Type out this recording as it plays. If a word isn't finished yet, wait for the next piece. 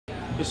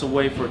It's a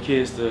way for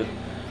kids to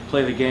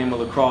play the game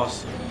of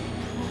lacrosse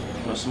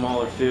on a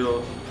smaller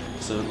field.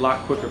 It's a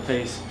lot quicker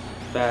pace,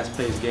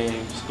 fast-paced game.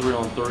 It's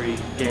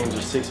 3-on-3. Games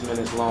are 6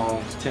 minutes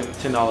long. It's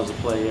 $10 a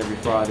play every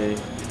Friday.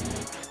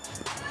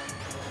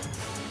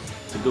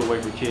 It's a good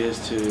way for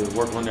kids to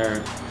work on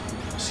their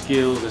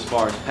skills as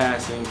far as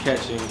passing,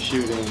 catching,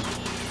 shooting,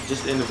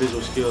 just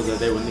individual skills that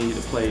they would need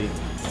to play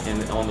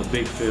on the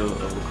big field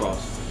of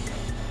lacrosse.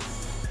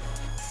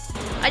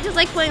 I just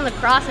like playing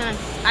lacrosse, and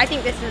I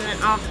think this is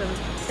an awesome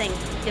thing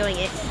doing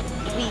it.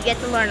 We get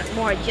to learn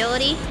more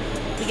agility,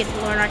 we get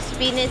to learn our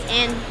speedness,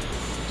 and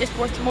just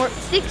work more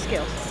stick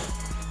skills.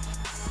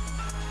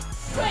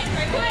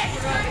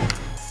 Quick!